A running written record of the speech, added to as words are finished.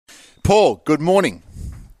Paul, good morning.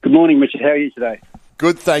 Good morning, Richard. How are you today?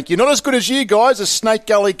 Good, thank you. Not as good as you guys. A Snake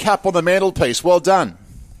Gully Cup on the mantelpiece. Well done.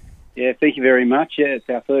 Yeah, thank you very much. Yeah, it's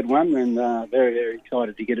our third one, and very, very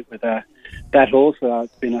excited to get it with that horse.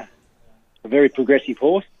 It's been a very progressive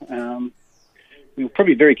horse. We were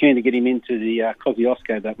probably very keen to get him into the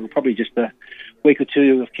Kosciuszko, but we're probably just a week or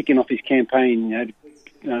two of kicking off his campaign,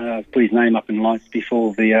 put his name up in lights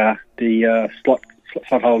before the slot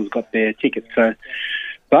holders got their tickets. So,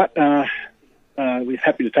 but we're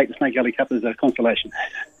happy to take the Snake Gully Cup as a consolation.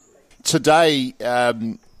 Today, I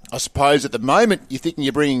suppose at the moment you're thinking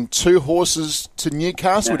you're bringing two horses to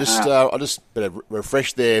Newcastle. I'll just better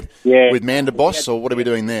refresh there with Mandaboss, or what are we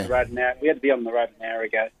doing there? We had to be on the road an hour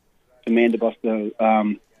ago for Mandaboss to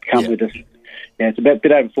come with us. Yeah, it's about a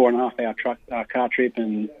bit over 4.5 hour car trip,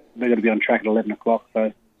 and we're going to be on track at 11 o'clock.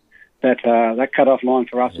 So that cut-off line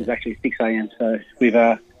for us is actually 6 a.m. So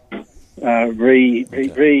we've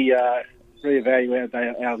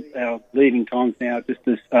reevaluated our leaving times now, just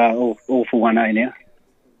as all for 1A now.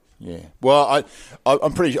 Yeah. Well, I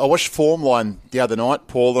watched Formline the other night,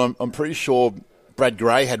 Paul, and I'm pretty sure Brad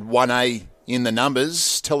Gray had 1A in the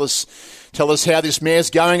numbers. Tell us how this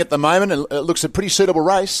mare's going at the moment. It looks a pretty suitable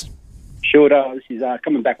race. Sure does. She's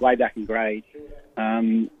coming back way back in grade.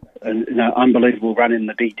 Unbelievable run in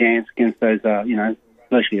the big dance against those,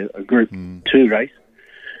 especially a Group 2 race.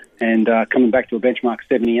 And coming back to a benchmark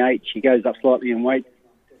 78, she goes up slightly in weight.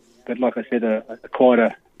 But like I said, quite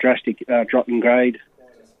a drastic drop in grade.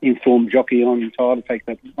 Informed jockey on title, take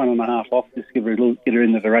that 1.5 off, just get her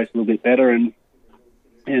into the race a little bit better, and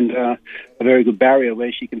a very good barrier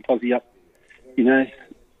where she can posse up, not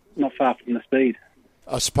far from the speed.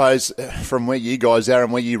 I suppose from where you guys are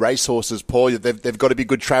and where you race horses, Paul, they've got to be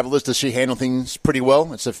good travellers. Does she handle things pretty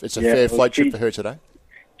well? It's a fair float trip for her today.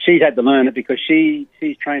 She's had to learn it because she's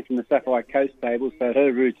trained from the Sapphire Coast stable, so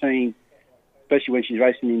her routine, especially when she's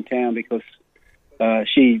racing in town, because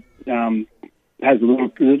she has a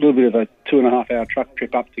little bit of a 2.5 hour truck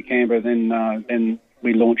trip up to Canberra, then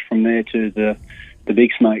we launch from there to the Big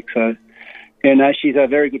Snake. So, she's a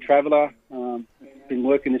very good traveller. Been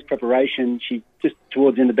working this preparation. She just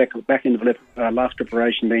towards the end of back end of last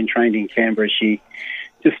preparation, being trained in Canberra, she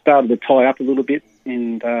just started to tie up a little bit,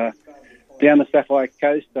 and down the Sapphire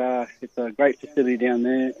Coast, it's a great facility down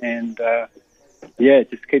there, and it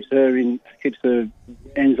just keeps her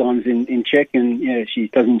enzymes in check, and she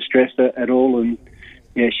doesn't stress at all, and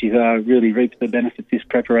she's really reaped the benefits this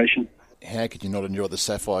preparation. How could you not enjoy the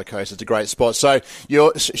Sapphire Coast? It's a great spot. So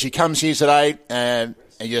she comes here today, and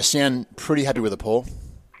you sound pretty happy with her, Paul.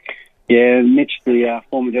 Yeah, Mitch, the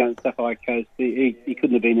former down at Sapphire Coast, he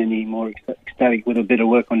couldn't have been any more ecstatic with a bit of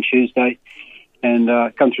work on Tuesday, and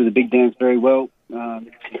come through the big dance very well.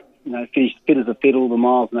 Finished fit as a fiddle, the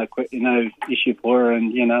miles, no issue for her,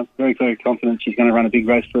 and very, very confident she's going to run a big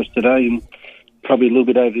race for us today, and probably a little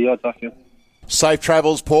bit over the odds, I feel. Safe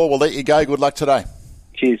travels, Paul. We'll let you go. Good luck today.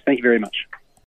 Cheers. Thank you very much.